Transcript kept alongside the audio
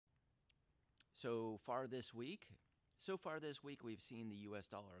So far this week, we've seen the U.S.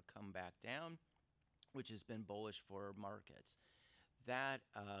 dollar come back down, which has been bullish for markets. That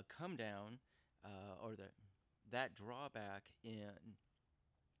come down, or that drawback in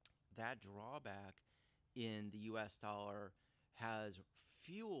that drawback in the U.S. dollar has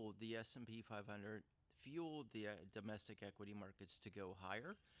fueled the S&P 500, fueled the domestic equity markets to go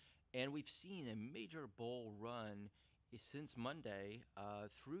higher, and we've seen a major bull run since Monday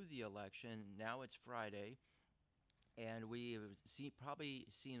through the election. Now it's Friday, and we've probably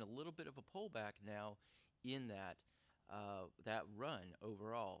seen a little bit of a pullback now in that run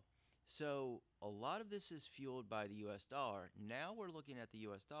overall. So a lot of this is fueled by the U.S. dollar. Now we're looking at the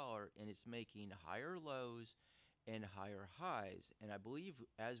U.S. dollar, and it's making higher lows and higher highs. And I believe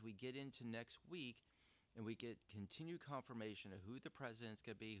as we get into next week, and we get continued confirmation of who the president's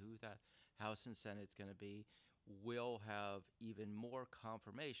going to be, who the House and Senate's going to be, we'll have even more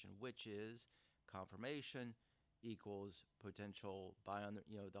confirmation, which is confirmation equals potential buy on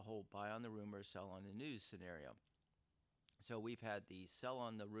the whole buy on the rumor, sell on the news scenario. So we've had the sell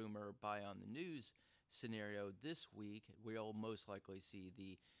on the rumor, buy on the news scenario this week. We'll most likely see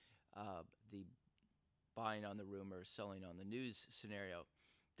the buying on the rumor, selling on the news scenario.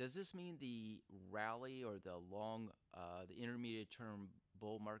 Does this mean the rally or the intermediate term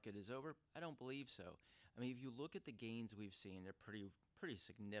bull market is over? I don't believe so. I mean, if you look at the gains we've seen, they're pretty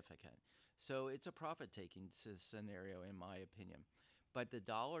significant. So it's a profit-taking scenario, in my opinion. But the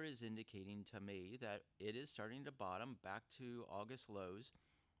dollar is indicating to me that it is starting to bottom back to August lows,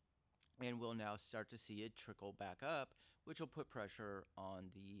 and we'll now start to see it trickle back up, which will put pressure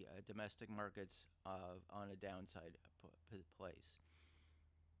on the domestic markets on a downside place.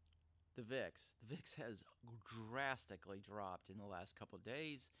 The VIX has drastically dropped in the last couple of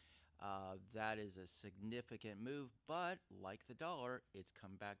days. That is a significant move, but like the dollar, it's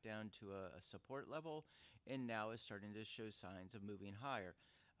come back down to a support level and now is starting to show signs of moving higher.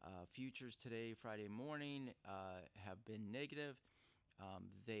 Futures today, Friday morning, have been negative.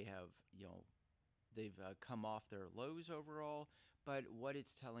 They've come off their lows overall, but what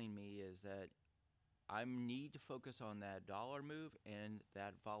it's telling me is that I need to focus on that dollar move and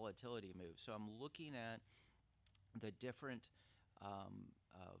that volatility move. So I'm looking at the different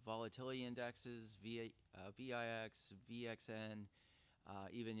volatility indexes, VIX, VXN,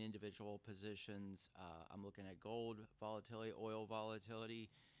 even individual positions. I'm looking at gold volatility, oil volatility.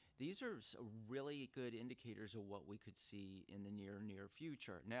 These are really good indicators of what we could see in the near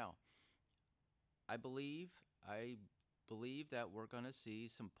future. Now, I believe that we're going to see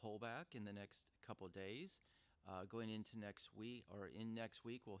some pullback in the next couple of days. Going into next week,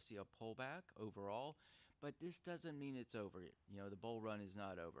 we'll see a pullback overall, but this doesn't mean it's over. The bull run is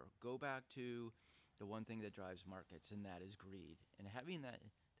not over. Go back to the one thing that drives markets, and that is greed. And having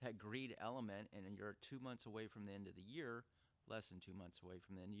that greed element, and you're 2 months away from the end of the year, less than 2 months away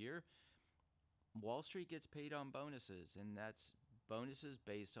from the end of the year, Wall Street gets paid on bonuses, and that's bonuses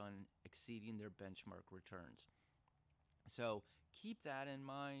based on exceeding their benchmark returns. So keep that in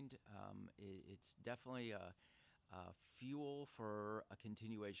mind. It's definitely a fuel for a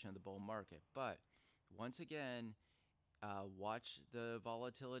continuation of the bull market. But once again, watch the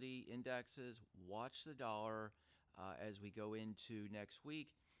volatility indexes, watch the dollar as we go into next week,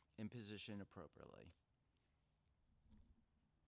 and position appropriately.